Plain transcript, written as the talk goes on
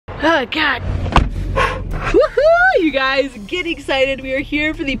Oh God. Woohoo! You guys, get excited. We are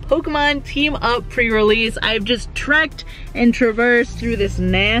here for the Pokemon Team Up pre-release. I've just trekked and traversed through this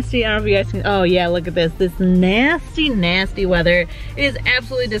nasty, I don't know if you guys can, oh yeah, look at this. This nasty, nasty weather. It is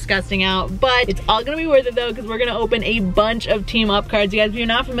absolutely disgusting out, but it's all gonna be worth it though, because we're gonna open a bunch of Team Up cards. You guys, if you're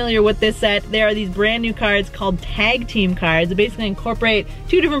not familiar with this set, there are these brand new cards called Tag Team cards that basically incorporate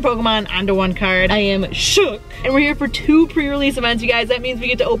 2 different Pokemon onto 1 card. I am shook. And we're here for 2 pre-release events, you guys. That means we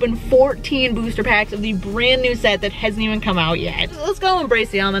get to open 14 booster packs of the brand new set that hasn't even come out yet. So let's go embrace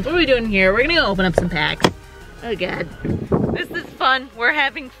the elements. What are we doing here? We're gonna go open up some packs. Oh God. This is fun. We're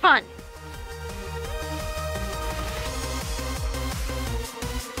having fun.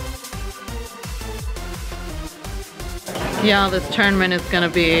 Yeah, this tournament is gonna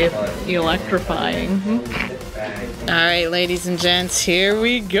be electrifying. Alright, ladies and gents, here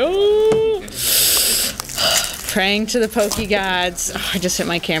we go! Praying to the Poke Gods. Oh, I just hit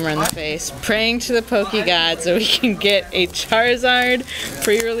my camera in the face. Praying to the Poke Gods so we can get a Charizard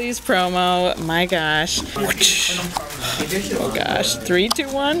pre-release promo. My gosh. Oh gosh. 3, 2,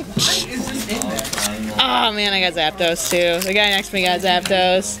 1. Oh man, I got Zapdos too. The guy next to me got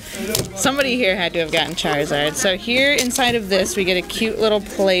Zapdos. Somebody here had to have gotten Charizard. So here inside of this we get a cute little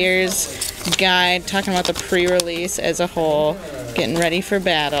player's guide talking about the pre-release as a whole. Getting ready for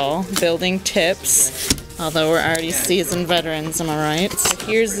battle. Building tips. Although we're already seasoned veterans, am I right? So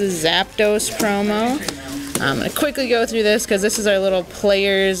here's the Zapdos promo. I'm going to quickly go through this because this is our little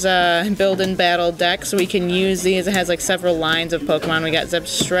players build and battle deck, so we can use these. It has like several lines of Pokemon. We got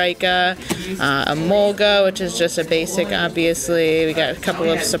Zebstrika, a Molga, which is just a basic, obviously. We got a couple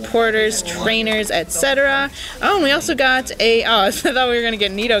of supporters, trainers, etc. Oh, and we also got a, oh, I thought we were going to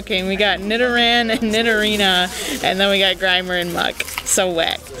get Nidoking. We got Nidoran and Nidorina, and then we got Grimer and Muck. So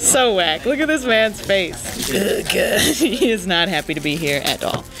whack. So whack. Look at this man's face. Ugh, God. He is not happy to be here at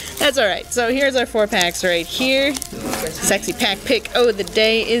all. That's alright. So here's our 4 packs right here. Sexy pack pick of the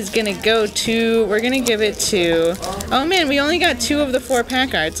day is gonna go to, we're gonna give it to, oh man, we only got 2 of the 4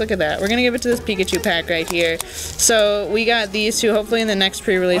 pack arts. Look at that. We're gonna give it to this Pikachu pack right here. So we got these 2. Hopefully in the next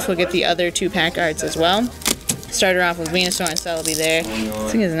pre-release we'll get the other 2 pack arts as well. Started off with Venusaur and Celebi there.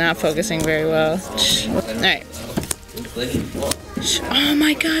 This thing is not focusing very well. Alright. Oh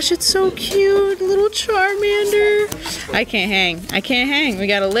my gosh, it's so cute. Little Charmander. I can't hang. I can't hang. We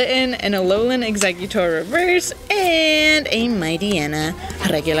got a Litten and a Alolan Executor reverse and a Mightyena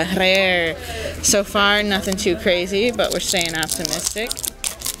regular rare. So far, nothing too crazy, but we're staying optimistic.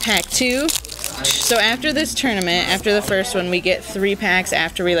 Pack 2. So after this tournament, after the first one, we get 3 packs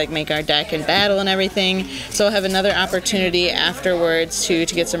after we like make our deck and battle and everything. So we'll have another opportunity afterwards to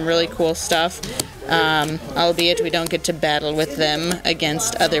get some really cool stuff. Albeit we don't get to battle with them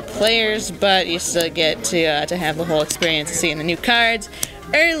against other players, but you still get to have the whole experience of seeing the new cards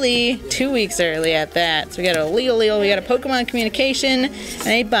early, 2 weeks early at that. So we got a we got a Pokemon Communication, and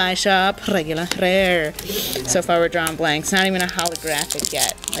a Bishop regular rare. So far we're drawing blanks. Not even a holographic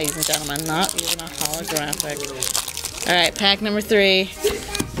yet, ladies and gentlemen. Not even a holographic. Alright, pack number 3.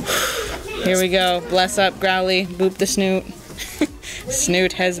 Here we go. Bless up, Growly. Boop the snoot.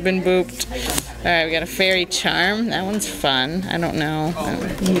 Snoot has been booped. Alright, we got a Fairy Charm. That one's fun. I don't know. I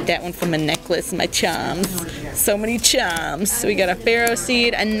need that one for my necklace, my charms. So many charms. We got a Pharaoh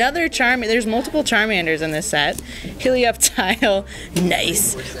Seed, another Charm. There's multiple Charmanders in this set. Helioptile.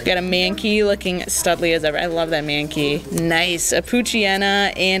 Nice. We got a Mankey looking studly as ever. I love that Mankey. Nice. A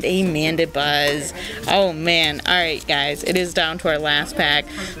Poochyena and a Mandibuzz. Oh man. Alright guys, it is down to our last pack.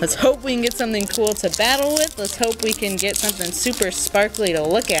 Let's hope we can get something cool to battle with. Let's hope we can get something super sparkly to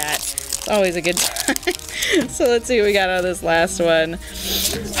look at. Always a good time. So let's see what we got out of this last one.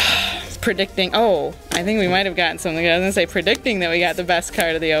 Predicting, oh, I think we might have gotten something. I was gonna say predicting that we got the best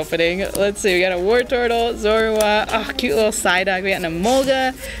card of the opening. Let's see, we got a Wartortle, Zorua, oh, cute little Psyduck. We got an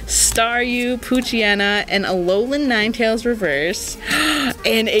Emolga, Staryu, Poochyena, and a Alolan Ninetales reverse,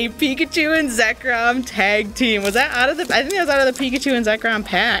 and a Pikachu and Zekrom tag team. Was that out of the, I think that was out of the Pikachu and Zekrom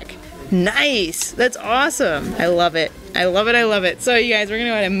pack. Nice! That's awesome. I love it. I love it, I love it. So you guys, we're gonna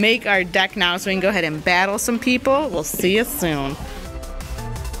go ahead and make our deck now so we can go ahead and battle some people. We'll see you soon.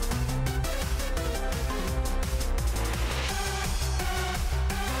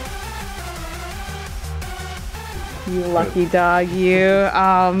 You lucky dog, you.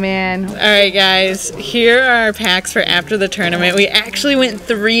 Oh man. Alright guys, here are our packs for after the tournament. We actually went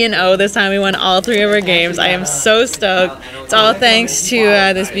 3-0 this time. We won all 3 of our games. I am so stoked It's all thanks to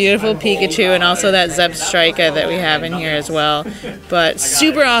this beautiful Pikachu and also that Zebstrika that we have in here as well. But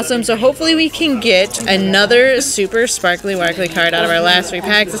super awesome. So hopefully we can get another super sparkly warkly card out of our last 3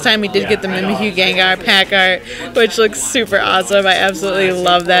 packs. This time we did get the Mimikyu Gengar pack art, which looks super awesome. I absolutely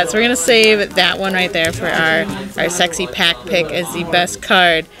love that. So we're going to save that one right there for our sexy pack pick as the best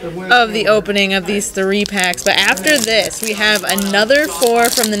card of the opening of these 3 packs. But after this, we have another 4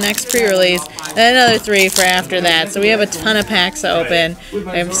 from the next pre-release and another 3 for after that. So we have a ton of packs to open.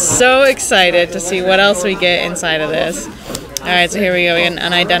 I'm so excited to see what else we get inside of this. Alright, so here we go. We got an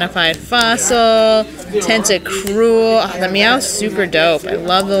unidentified fossil, Tentacruel. Oh, the Meow's super dope. I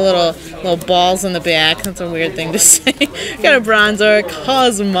love the little balls in the back. That's a weird thing to say. Got a Bronzor,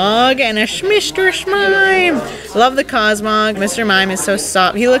 Cosmog, and a Mr. Mime. Love the Cosmog. Mr. Mime is so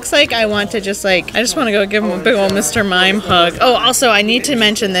soft. He looks like I want to just I just want to go give him a big old Mr. Mime hug. Oh, also, I need to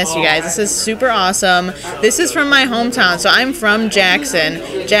mention this, you guys. This is super awesome. This is from my hometown, so I'm from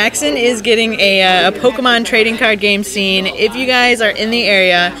Jackson. Jackson is getting a Pokemon trading card game scene. If you guys are in the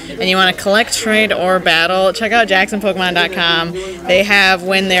area and you want to collect, trade, or battle, check out jacksonpokemon.com. They have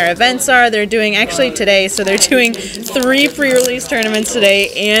when their events are. They're doing actually today, so they're doing 3 pre-release tournaments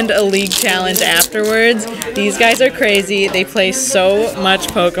today and a league challenge afterwards. These guys are crazy. They play so much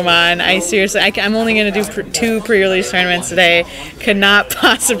Pokemon. I seriously, I'm only going to do 2 pre-release tournaments today. Could not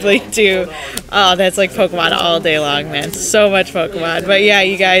possibly do, oh, that's like Pokemon all day long, man. So much Pokemon. But yeah,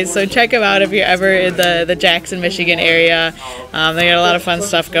 you guys, so check them out if you're ever in the Jackson, Michigan area. They got a lot of fun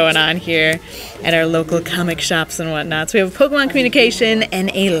stuff going on here at our local comic shops and whatnot. So we have a Pokemon Communication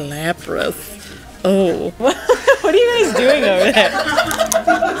and a Lapras. Oh, what are you guys doing over there?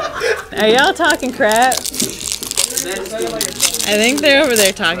 Are y'all talking crap? I think they're over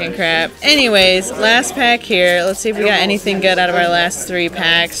there talking crap. Anyways, last pack here. Let's see if we got anything good out of our last 3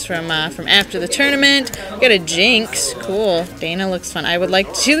 packs from after the tournament. We got a Jinx. Cool. Dana looks fun. I would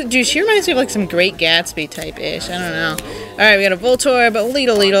like to... Dude, she reminds me of like some Great Gatsby type-ish. I don't know. Alright, we got a Voltorb, a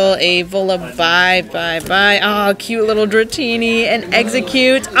Leedle, a Vullaby, bye. Oh, cute little Dratini, an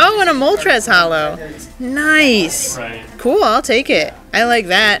Execute. Oh, and a Moltres Hollow. Nice. Cool, I'll take it. I like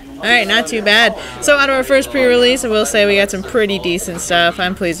that. Alright, not too bad. So out of our first pre-release, I will say we got some pretty decent stuff.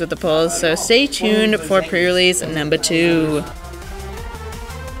 I'm pleased with the pulls, so stay tuned for pre-release number 2.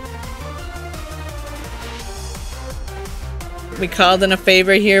 We called in a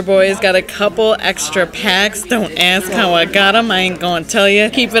favor here, boys. Got a couple extra packs. Don't ask how I got them. I ain't gonna tell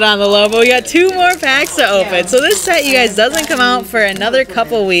you. Keep it on the low, but we got 2 more packs to open. So this set, you guys, doesn't come out for another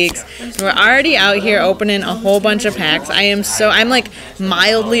couple weeks. We're already out here opening a whole bunch of packs. I'm like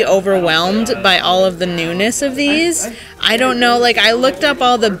mildly overwhelmed by all of the newness of these. I don't know, like I looked up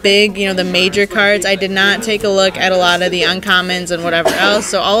all the big, the major cards. I did not take a look at a lot of the uncommons and whatever else.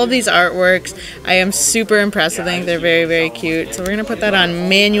 So all of these artworks, I am super impressed. I think they're very, very cute. So we're going to put that on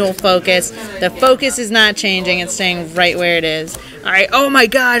manual focus. The focus is not changing. It's staying right where it is. All right. Oh my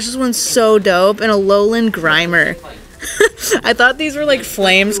gosh, this one's so dope. And a Lowland Grimer. I thought these were like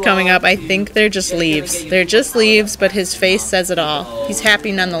flames coming up. I think they're just leaves. They're just leaves, but his face says it all. He's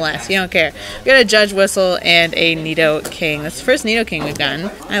happy nonetheless. He don't care. We got a Judge Whistle and a Nidoking. That's the first Nidoking we've gotten.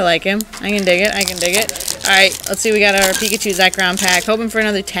 I like him. I can dig it. I can dig it. Alright, let's see. We got our Pikachu Zekrom pack. Hoping for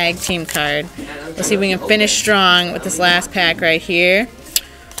another tag team card. Let's see if we can finish strong with this last pack right here.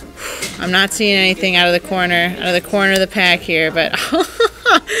 I'm not seeing anything out of the corner of the pack here, but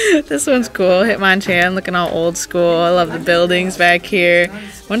this one's cool. Hitmonchan looking all old school. I love the buildings back here.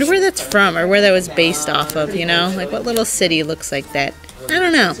 Wonder where that's from or where that was based off of, Like what little city looks like that? I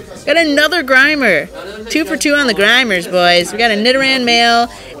don't know. Got another Grimer. 2 for 2 on the Grimers, boys. We got a Nidoran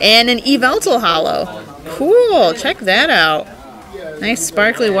male and an Yveltal Hollow. Cool. Check that out. Nice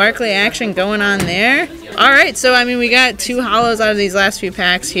sparkly warkly action going on there. Alright, so we got 2 hollows out of these last few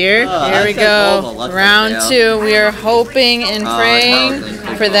packs here. Here we go. Round 2. We are hoping and praying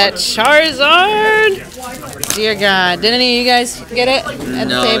for that Charizard. Dear God. Did any of you guys get it at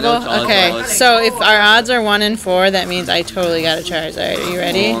the table? Okay, so if our odds are 1 in 4, that means I totally got a Charizard. Are you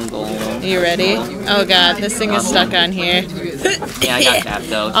ready? Are you ready? Oh God, this thing is stuck on here. Yeah, I got that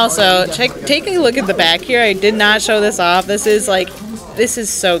though. Also, take a look at the back here. I did not show this off. This is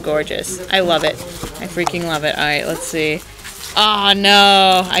so gorgeous. I love it. I freaking love it. Alright, let's see. Oh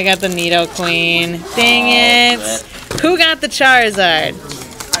no, I got the Nidoqueen. Dang it. Who got the Charizard?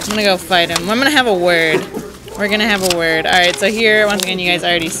 I'm gonna go fight him. I'm gonna have a word. We're gonna have a word. Alright, so here, once again, you guys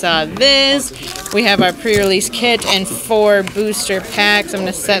already saw this. We have our pre-release kit and 4 booster packs. I'm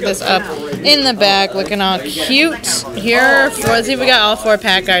gonna set this up in the back, looking all cute. Here, let's see if we got all 4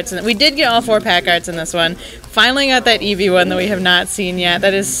 pack arts. We did get all 4 pack arts in this one. Finally got that Eevee one that we have not seen yet.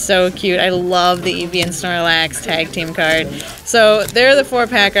 That is so cute. I love the Eevee and Snorlax tag team card. So there are the 4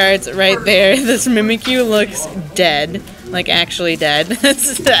 pack arts right there. This Mimikyu looks dead. Like actually dead.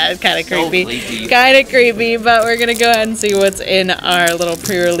 That's kind of creepy. Kind of creepy, but we're going to go ahead and see what's in our little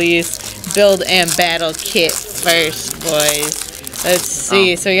pre-release build and battle kit first, boys. Let's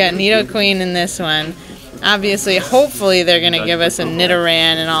see. So we got Nidoqueen in this one. Obviously, hopefully they're going to give us a Nidoran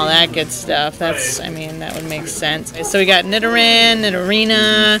and all that good stuff. That's, I mean, that would make sense. So we got Nidoran,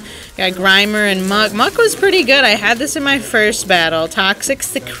 Nidorina, got Grimer and Muck. Muck was pretty good. I had this in my first battle. Toxic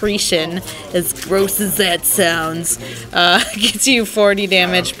Secretion, as gross as that sounds. Gets you 40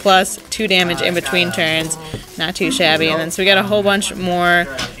 damage plus 2 damage in between turns. Not too shabby. And then so we got a whole bunch more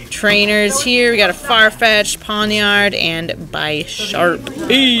trainers here. We got a Farfetch'd, Pawniard, and Bisharp.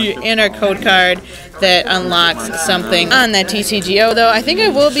 And our code card that unlocks something on that TCGO, though I think I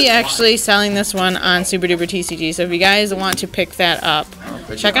will be actually selling this one on Super Duper TCG, so if you guys want to pick that up,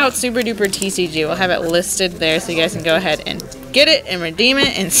 check out Super Duper TCG. We'll have it listed there so you guys can go ahead and get it and redeem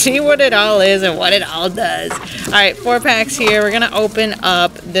it and see what it all is and what it all does. Alright, 4 packs here. We're gonna open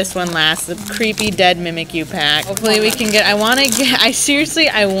up this one last, the creepy dead Mimikyu pack. Hopefully we can get, I want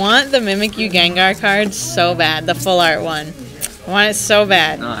the Mimikyu Gengar card so bad, the full art one. I want it so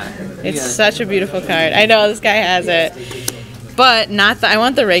bad. It's such a beautiful card. I know this guy has it, but not the. I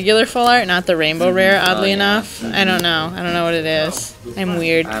want the regular full art, not the rainbow rare. Oddly enough, I don't know. I don't know what it is. I'm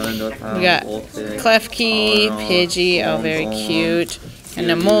weird. We got Klefki, Pidgey. Oh, very cute. And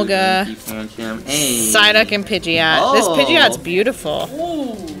Nemolga, Psyduck, and Pidgeot. This Pidgeot's beautiful.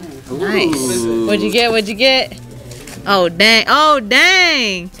 Nice. What'd you get? What'd you get? Oh dang! Oh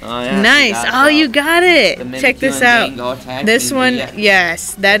dang! Oh, yeah, nice! Oh, you got it! Check this out. This one,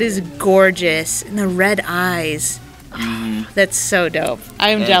 yes, that is gorgeous. And the red eyes. Oh, that's so dope. I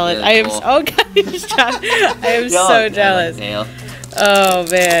am jealous. I am. Oh god! I am so jealous. Oh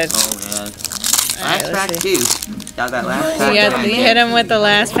man. Last pack too. Got that last pack. You hit him with the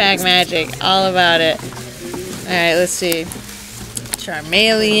last pack magic. All about it. All right, let's see.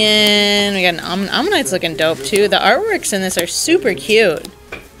 Charmeleon. We got an Ammonite's looking dope too. The artworks in this are super cute.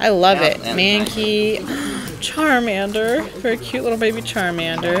 I love it. Mankey, Charmander, very cute little baby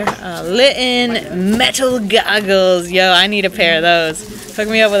Charmander. Litten, Metal Goggles. Yo, I need a pair of those. Hook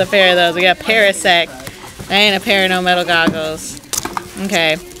me up with a pair of those. We got Parasect. I ain't a pair of no Metal Goggles.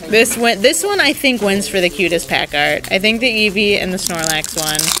 Okay, this one I think wins for the cutest pack art. I think the Eevee and the Snorlax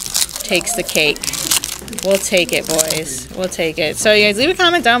one takes the cake. We'll take it, boys. We'll take it. So, you guys, leave a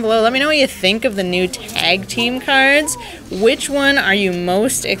comment down below. Let me know what you think of the new tag team cards. Which one are you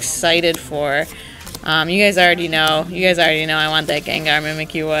most excited for? You guys already know. I want that Gengar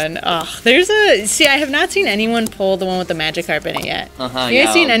Mimikyu one. Oh, see, I have not seen anyone pull the one with the Magikarp in it yet. You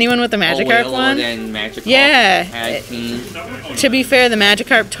guys seen anyone with the Magikarp one? Yeah. To be fair, the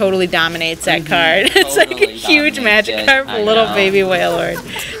Magikarp totally dominates that card. It's like a huge Magikarp, little baby Wailord.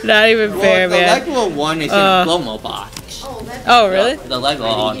 Not even fair, man. The Lego one is in a promo box. Oh, really? The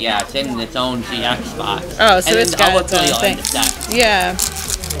Lego, yeah, it's in its own GX box. Oh, so it's got its own thing. Yeah.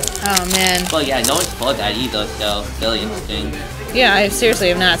 Oh man. Well, yeah, no one's pulled that either, so really interesting. Yeah, I seriously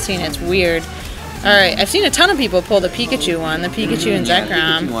have not seen it. It's weird. Alright, I've seen a ton of people pull the Pikachu one, the Pikachu and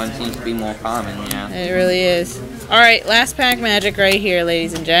Zekrom. The Pikachu one seems to be more common, yeah. It really is. Alright, last pack magic right here,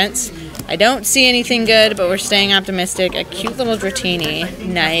 ladies and gents. I don't see anything good, but we're staying optimistic. A cute little Dratini.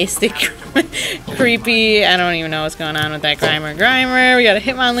 Nice. The creepy, I don't even know what's going on with that Grimer. We got a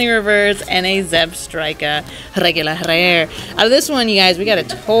Hitmonlee Reverse and a Zebstrika Regular Rare. Out of this one, you guys, we got a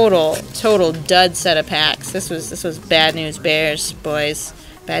total dud set of packs. This was Bad News Bears, boys.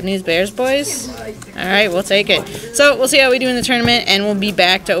 Bad News Bears, boys? Alright, we'll take it. So, we'll see how we do in the tournament, and we'll be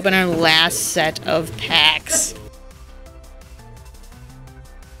back to open our last set of packs.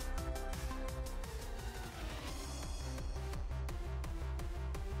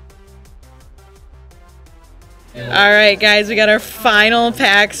 Alright guys, we got our final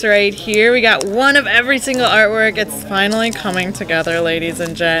packs right here. We got one of every single artwork. It's finally coming together, ladies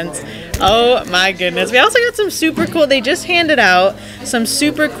and gents. Oh my goodness. We also got some super cool, they just handed out some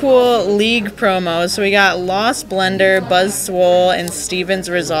super cool League promos. So we got Lost Blender, Buzzwole, and Steven's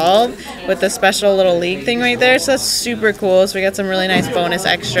Resolve with the special little League thing right there. So that's super cool. So we got some really nice bonus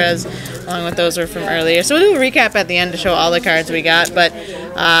extras along with those were from earlier. So we'll do a recap at the end to show all the cards we got. But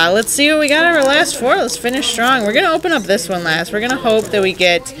let's see what we got in our last 4. Let's finish strong. We're going to open up this one last. We're going to hope that we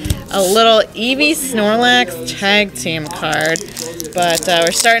get a little Eevee Snorlax tag team card. But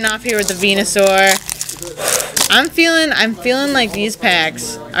we're starting off here with the Venusaur. I'm feeling like these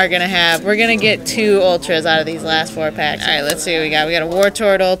packs are we're gonna get 2 ultras out of these last 4 packs. All right, let's see what we got. We got a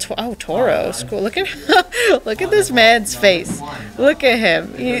Wartortle. Oh, Tauros. Cool. Look at this man's face. Look at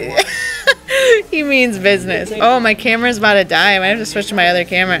him. He means business. Oh, my camera's about to die. I might have to switch to my other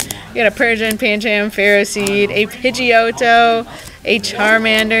camera. We got a Persian, Pancham, Ferroseed, a Pidgeotto, a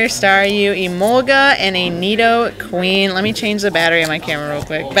Charmander, Staryu, Emolga, and a Nidoqueen. Let me change the battery on my camera real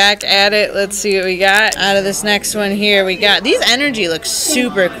quick. Back at it. Let's see what we got out of this next one here. We got these energy look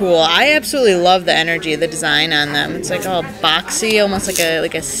super cool. I absolutely love the energy, the design on them. It's like all boxy, almost like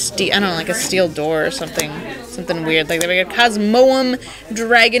a steel, I don't know, like a steel door or something weird like that. We got Cosmoem,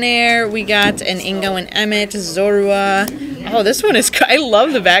 Dragonair. We got an Ingo and Emmet, Zorua. Oh, this one is, I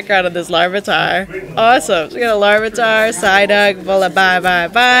love the background of this Larvitar. Awesome. So we got a Larvitar, Psyduck,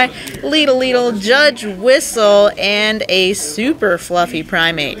 Bye, Leedle, Judge Whistle, and a super fluffy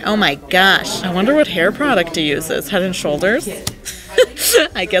Primate. Oh my gosh. I wonder what hair product to use this. Head and Shoulders?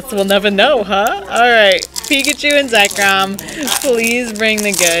 I guess we'll never know, huh? Alright, Pikachu and Zekrom, please bring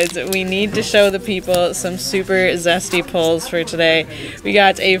the goods. We need to show the people some super zesty pulls for today. We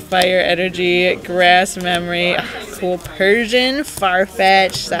got a Fire Energy, Grass Memory, cool Persian,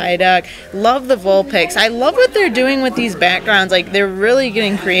 Farfetch, Psyduck. Love the Vulpix. I love what they're doing with these backgrounds. Like, they're really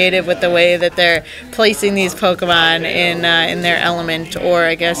getting creative with the way that they're placing these Pokemon in their element, or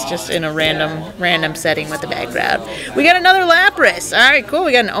I guess just in a random setting with the background. We got another Lapras. Alright, cool.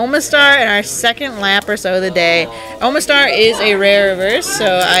 We got an Omastar and our second Lapras of the day. Omastar is a rare reverse,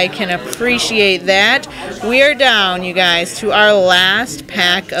 so I can appreciate that. We are down, you guys, to our last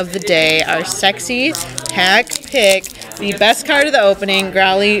pack of the day. Our sexy pack pick. The best card of the opening.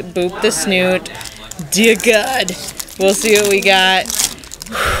 Growly, Boop the Snoot. Dear God. We'll see what we got.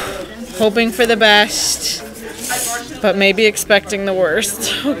 Hoping for the best, but maybe expecting the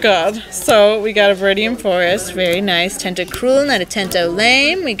worst. Oh God. So we got a Viridian Forest, very nice. Tentacruel, not a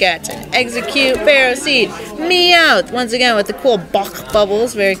Tentolame. We got an Execute, Ferroseed, Meowth, once again with the cool Bach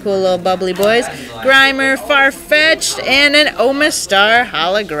Bubbles, very cool little bubbly boys. Grimer, Farfetch'd, and an Omastar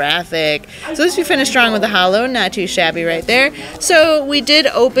holographic. So this we finished strong with the holo, not too shabby right there. So we did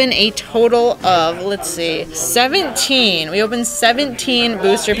open a total of, let's see, 17. We opened 17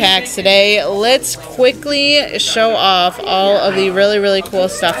 booster packs today. Let's quickly show off all of the really cool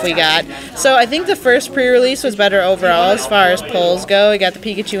stuff we got. So I think the first pre-release was better overall as far as pulls go. We got the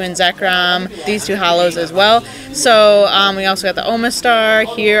Pikachu and Zekrom, these 2 holos as well. So we also got the Omastar.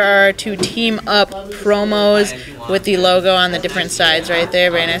 Here are 2 team up promos with the logo on the different sides right there.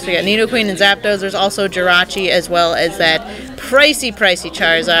 Very nice. We got Nidoqueen and Zapdos. There's also Jirachi as well as that pricey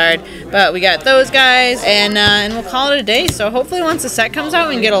Charizard. But we got those guys, and we'll call it a day. So hopefully once the set comes out,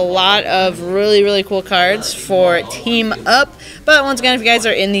 we can get a lot of really cool cards for Team Up. But once again, if you guys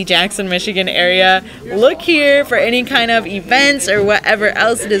are in the Jackson, Michigan area, look here for any kind of events or whatever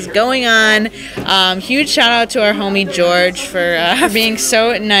else it is going on. Huge shout out to our homie George for being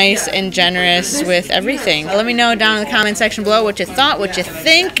so nice and generous with everything. Let me know down in the comment section below what you thought, what you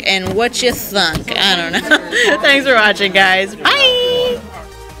think, and what you thunk. I don't know. Thanks for watching, guys. Bye!